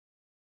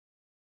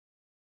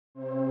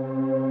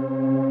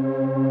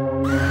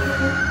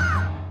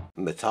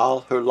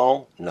METAL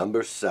HURLANT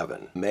number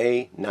 7,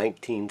 May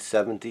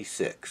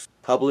 1976,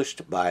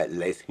 published by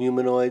Les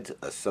Humanoids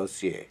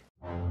Associés.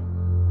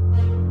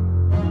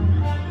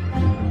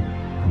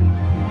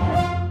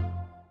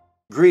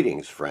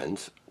 Greetings,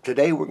 friends.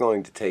 Today we're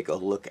going to take a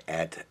look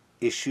at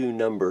issue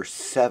number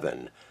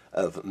 7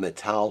 of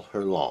METAL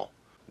HURLANT,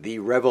 the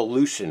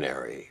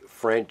revolutionary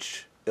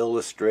French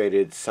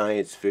illustrated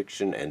science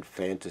fiction and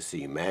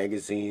fantasy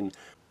magazine,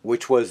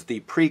 which was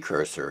the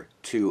precursor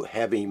to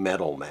Heavy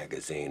Metal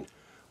magazine,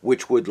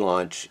 which would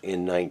launch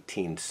in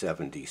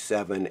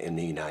 1977 in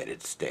the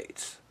United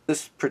States.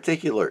 This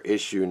particular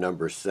issue,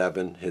 number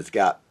 7, has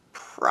got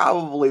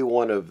probably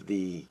one of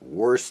the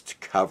worst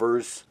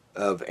covers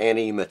of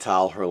any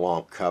METAL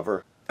HURLANT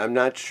cover. I'm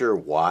not sure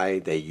why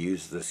they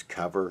use this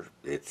cover.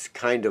 It's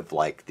kind of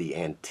like the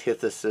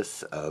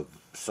antithesis of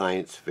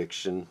science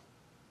fiction.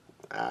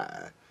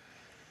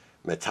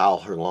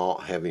 METAL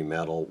HURLANT, heavy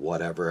metal,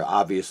 whatever.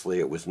 Obviously,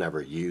 it was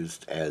never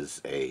used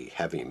as a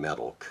heavy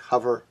metal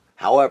cover.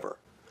 However,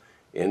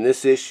 in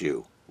this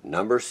issue,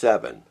 number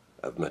 7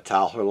 of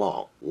METAL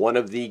HURLANT, one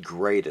of the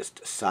greatest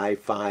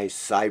sci-fi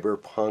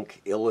cyberpunk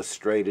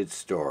illustrated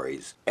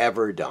stories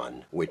ever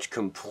done, which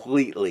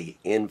completely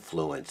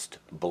influenced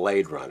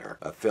Blade Runner,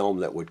 a film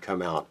that would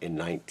come out in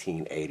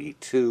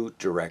 1982,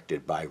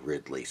 directed by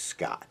Ridley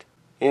Scott.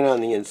 And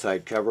on the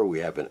inside cover,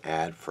 we have an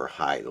ad for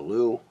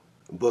Hai-Lu,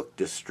 book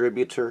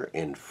distributor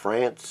in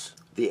France,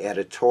 the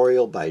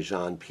editorial by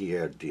Jean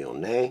Pierre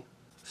Dionnet,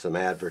 some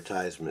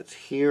advertisements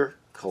here,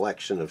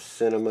 collection of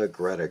cinema,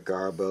 Greta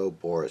Garbo,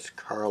 Boris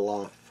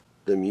Karloff,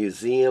 the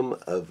Museum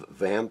of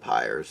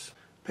Vampires.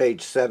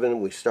 Page 7,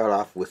 we start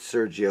off with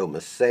Sergio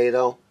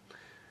Macedo.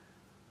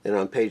 Then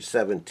on page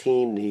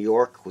 17, New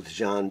York with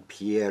Jean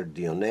Pierre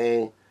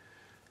Dionnet.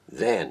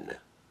 Then,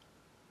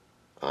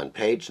 on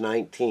page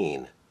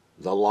 19,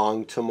 The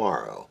Long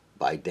Tomorrow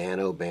by Dan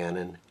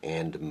O'Bannon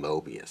and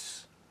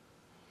Moebius.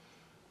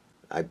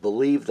 I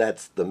believe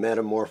that's the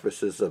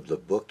Metamorphosis of the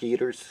Book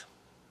Eaters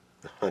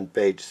on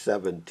page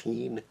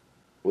 17,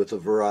 with a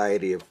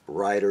variety of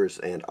writers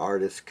and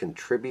artists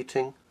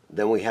contributing.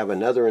 Then we have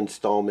another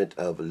installment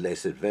of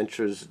Les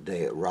Adventures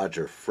de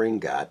Roger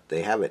Fringot.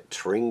 They have it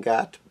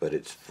Tringot, but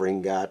it's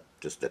Fringot,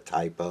 just a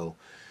typo.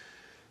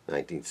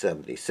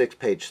 1976,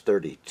 page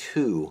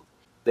 32.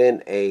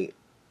 Then a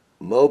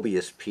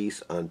Moebius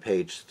piece on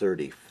page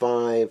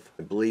 35.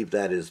 I believe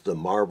that is The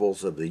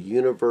Marvels of the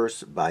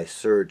Universe by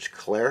Serge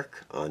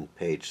Clerc on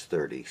page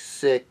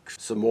 36.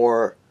 Some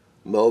more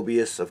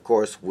Moebius, of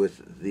course,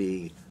 with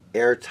the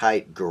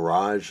airtight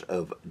garage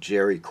of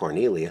Jerry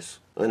Cornelius.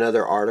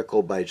 Another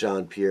article by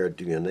Jean Pierre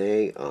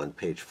Dionnet on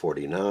page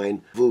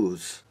 49.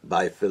 VUZZ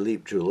by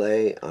Philippe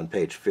Druillet on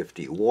page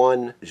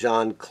 51.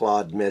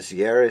 Jean-Claude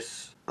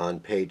Mezieres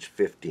on page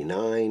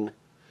 59.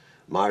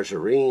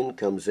 Margarine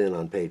comes in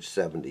on page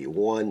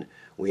 71.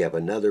 We have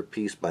another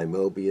piece by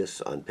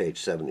Moebius on page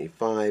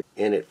 75.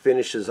 And it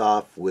finishes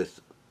off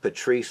with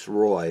Patrice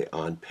Roy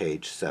on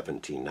page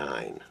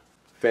 79.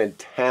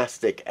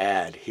 Fantastic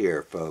ad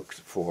here, folks,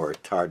 for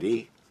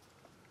Tardi.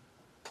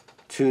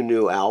 2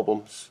 new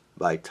albums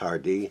by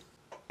Tardi.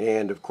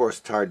 And, of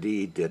course,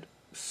 Tardi did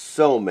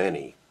so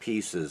many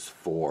pieces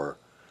for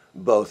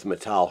both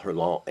METAL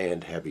HURLANT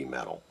and Heavy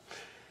Metal.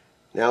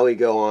 Now we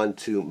go on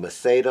to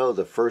Macedo,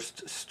 the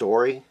first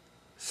story,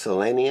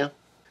 Selenia.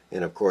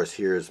 And of course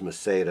here's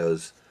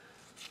Macedo's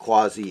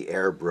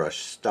quasi-airbrush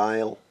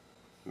style.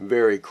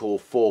 Very cool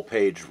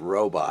full-page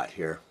robot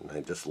here. I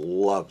just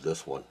love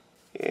this one.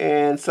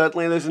 And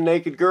suddenly there's a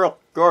naked girl,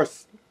 of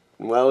course.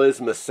 Well, it's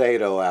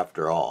Macedo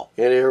after all.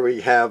 And here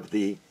we have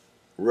the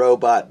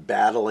robot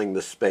battling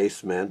the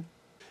spacemen.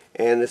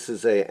 And this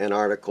is an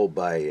article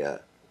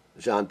by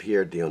Jean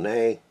Pierre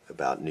Dionnet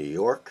about New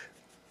York.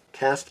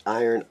 Cast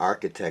Iron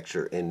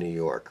Architecture in New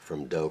York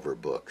from Dover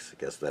Books.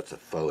 I guess that's a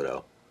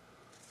photo.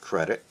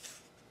 Credit.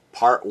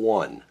 Part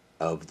 1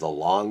 of The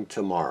Long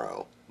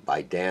Tomorrow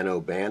by Dan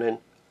O'Bannon.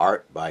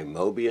 Art by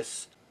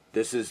Moebius.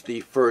 This is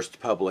the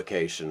first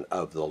publication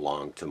of The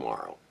Long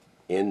Tomorrow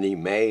in the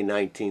May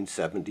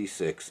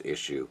 1976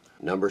 issue,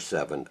 number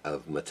 7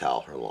 of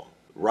METAL HURLANT.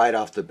 Right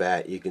off the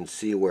bat, you can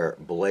see where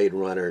Blade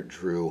Runner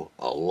drew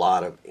a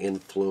lot of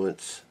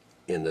influence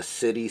in the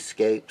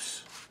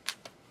cityscapes.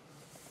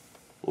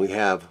 We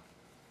have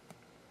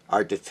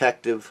our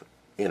detective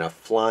in a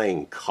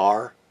flying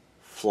car,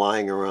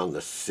 flying around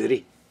the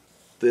city.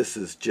 This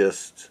is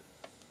just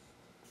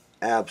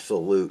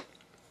absolute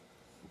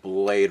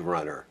Blade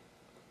Runner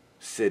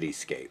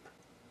cityscape.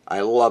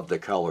 I love the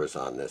colors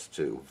on this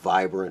too.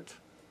 Vibrant,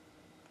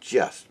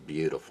 just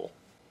beautiful.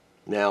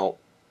 Now,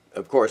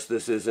 of course,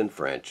 this is in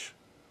French.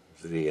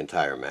 The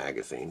entire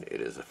magazine.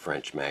 It is a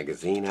French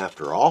magazine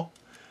after all.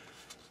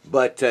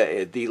 But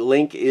the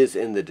link is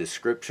in the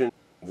description,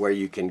 where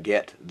you can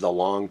get The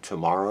Long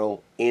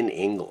Tomorrow in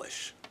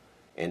English.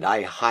 And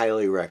I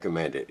highly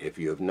recommend it. If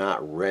you have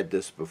not read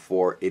this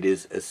before, it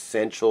is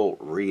essential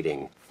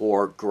reading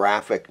for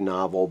graphic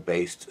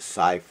novel-based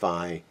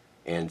sci-fi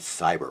and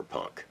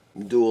cyberpunk.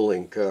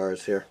 Dueling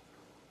cars here.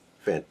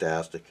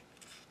 Fantastic.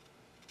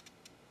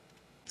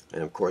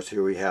 And of course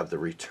here we have the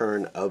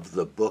return of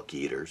the book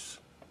eaters,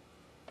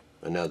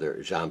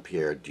 another Jean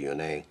Pierre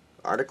Dionnet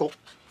article,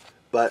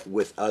 but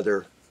with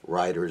other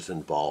writers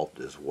involved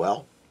as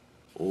well.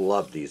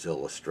 Love these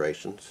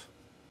illustrations.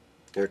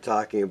 They're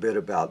talking a bit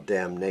about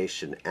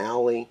Damnation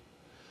Alley.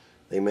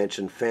 They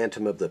mention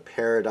Phantom of the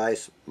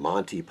Paradise,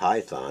 Monty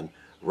Python,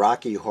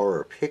 Rocky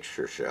Horror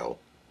Picture Show.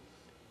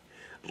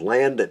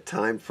 Land That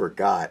Time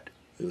Forgot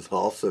is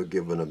also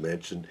given a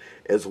mention,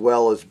 as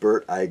well as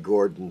Bert I.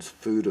 Gordon's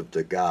Food of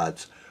the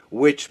Gods,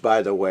 which,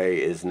 by the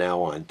way, is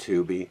now on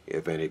Tubi,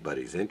 if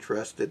anybody's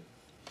interested.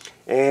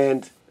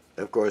 And,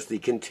 of course, the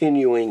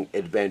continuing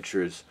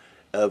adventures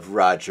of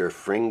Roger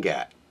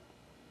Fringat.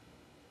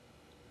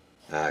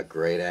 A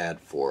great ad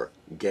for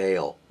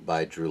Gale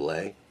by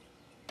Druillet.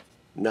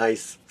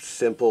 Nice,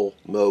 simple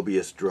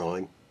Mobius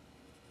drawing.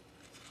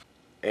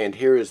 And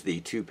here is the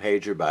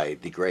two-pager by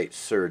the great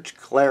Serge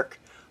Clerc,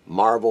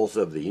 Marvels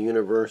of the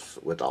Universe,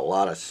 with a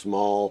lot of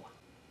small,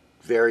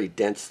 very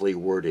densely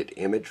worded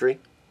imagery.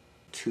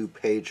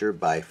 Two-pager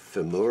by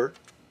Femur.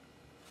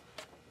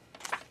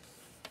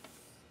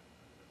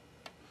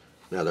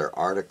 Another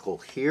article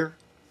here.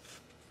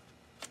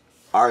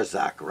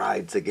 Arzak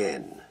Rides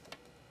Again.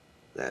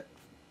 That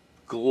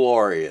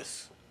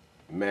glorious,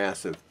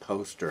 massive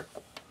poster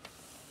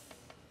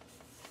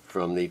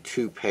from the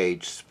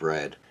two-page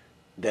spread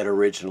that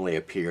originally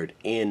appeared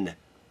in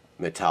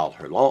Metal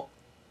Hurlant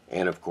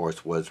and of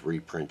course was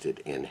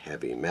reprinted in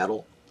Heavy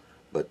Metal.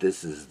 But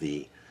this is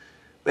the,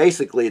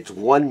 basically it's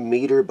 1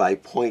 meter by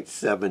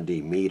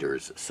 0.70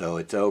 meters, so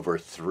it's over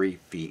 3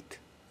 feet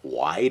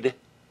wide.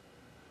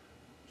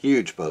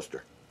 Huge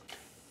poster.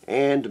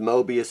 And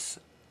Mobius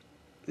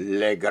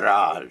Le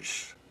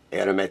Garage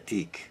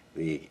Hermétique,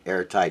 the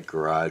airtight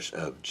garage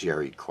of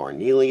Jerry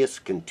Cornelius,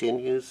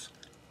 continues.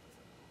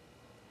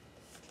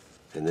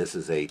 And this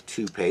is a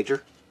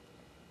two-pager.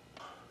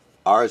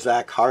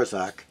 Arzak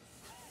Harzak.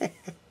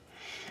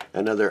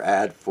 Another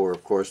ad for,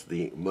 of course,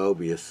 the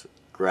Mobius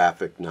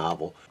graphic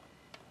novel.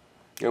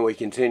 And we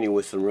continue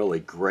with some really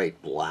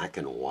great black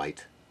and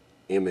white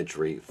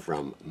imagery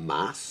from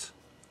Mass.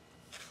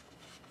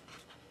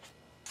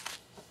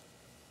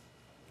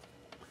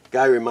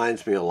 Guy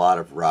reminds me a lot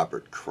of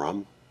Robert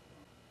Crumb.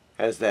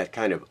 Has that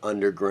kind of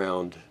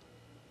underground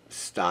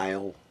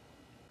style.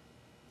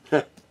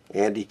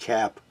 Andy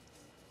Capp.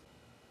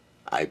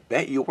 I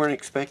bet you weren't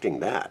expecting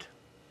that.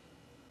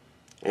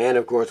 And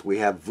of course we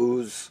have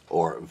VUZZ,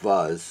 or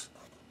VUZZ,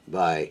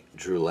 by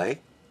Druillet.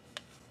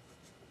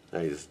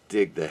 I just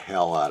dig the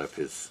hell out of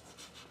his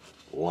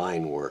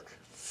line work.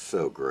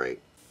 So great.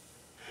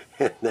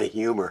 And the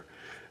humor.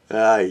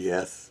 Ah,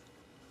 yes.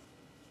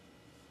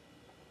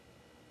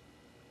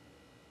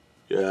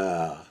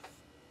 Yeah.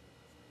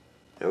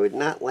 I would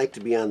not like to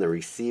be on the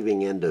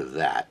receiving end of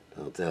that,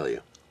 I'll tell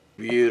you.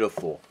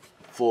 Beautiful,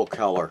 full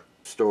color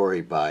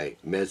story by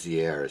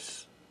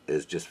Mezieres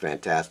is just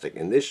fantastic.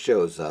 And this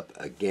shows up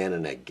again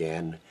and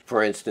again.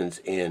 For instance,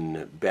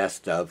 in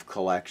best of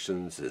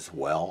collections as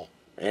well.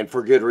 And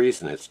for good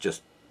reason. It's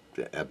just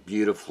a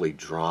beautifully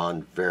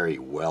drawn, very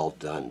well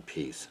done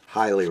piece.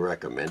 Highly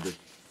recommended.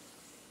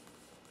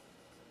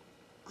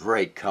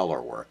 Great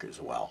color work as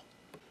well.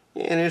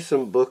 And here's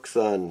some books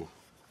on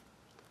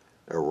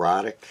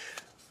erotic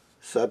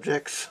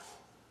subjects.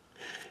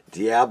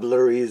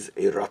 Diableries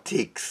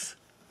Erotiques,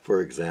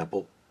 for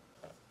example.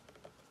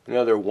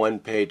 Another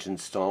one-page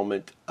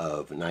installment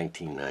of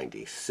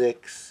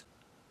 1996.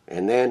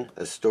 And then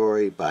a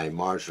story by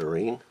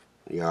Margarine,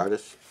 the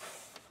artist.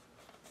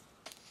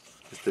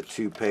 Just a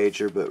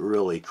two-pager, but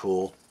really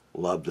cool.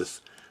 Love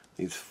this.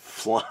 These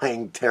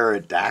flying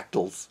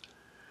pterodactyls.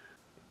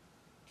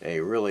 A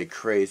really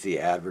crazy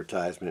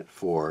advertisement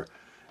for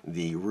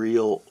the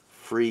Real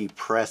Free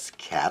Press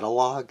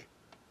catalog,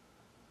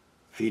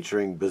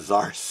 featuring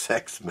Bizarre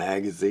Sex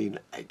magazine,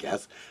 I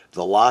guess.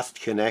 The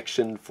Lost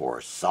Connection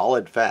for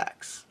Solid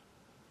Facts.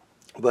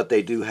 But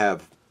they do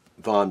have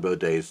Von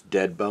Baudet's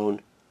Dead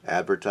Bone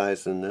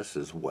advertised in this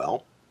as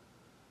well.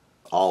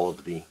 All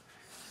of the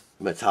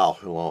Metal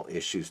Hurlant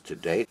issues to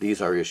date.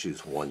 These are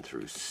issues 1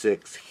 through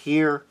 6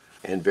 here,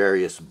 and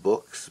various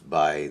books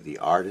by the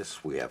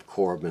artists. We have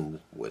Corbin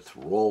with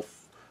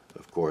Rolf,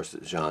 of course,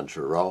 Jean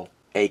Giraud,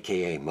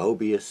 aka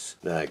Mobius,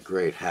 that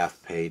great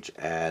half-page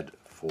ad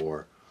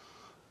for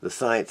the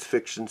science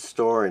fiction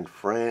store in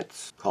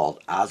France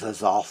called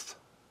Azazoth,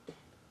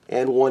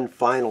 and one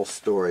final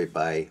story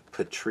by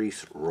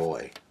Patrice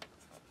Roy,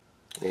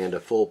 and a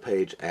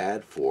full-page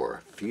ad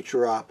for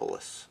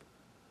Futuropolis.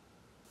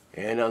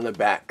 And on the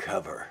back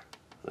cover,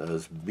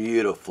 those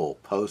beautiful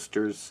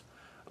posters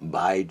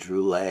by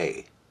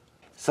Druillet.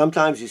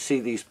 Sometimes you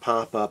see these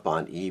pop up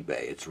on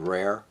eBay. It's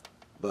rare,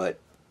 but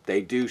they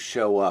do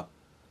show up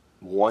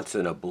once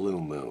in a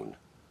blue moon.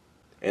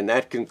 And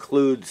that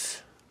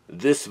concludes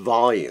this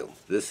volume.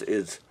 This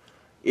is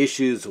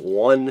issues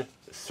 1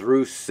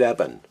 through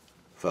 7,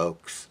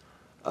 folks,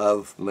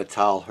 of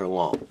Metal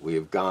Hurlant. We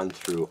have gone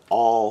through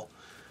all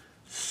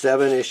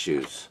 7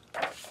 issues.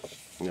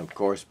 And of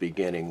course,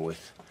 beginning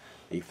with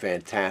the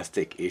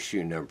fantastic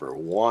issue number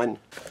 1.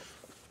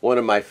 One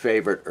of my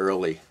favorite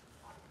early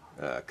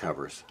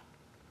covers.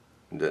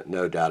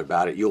 No doubt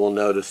about it. You will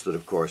notice that,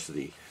 of course,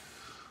 the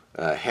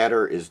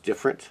header is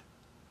different.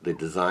 The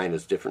design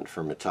is different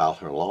from Metal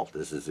Hurlant.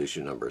 This is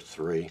issue number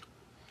 3.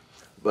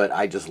 But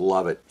I just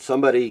love it.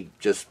 Somebody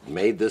just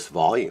made this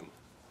volume.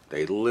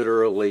 They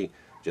literally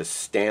just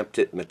stamped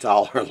it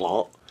Metal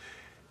Hurlant.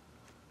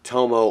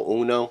 Tomo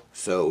Uno.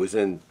 So it was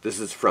in, this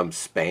is from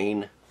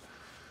Spain.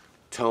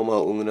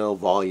 Tomo Uno,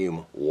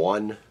 volume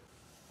 1.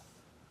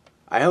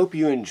 I hope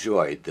you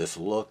enjoyed this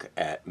look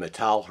at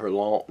Metal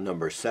Hurlant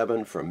number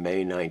 7 from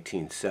May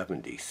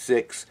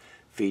 1976,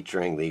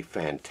 featuring the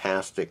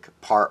fantastic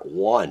part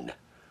 1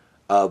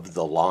 of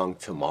The Long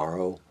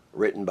Tomorrow,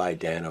 written by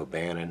Dan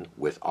O'Bannon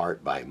with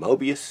art by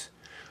Mobius.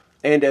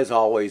 And as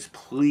always,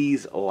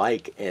 please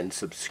like and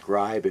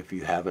subscribe if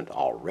you haven't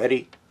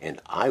already,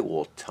 and I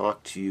will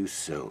talk to you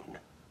soon.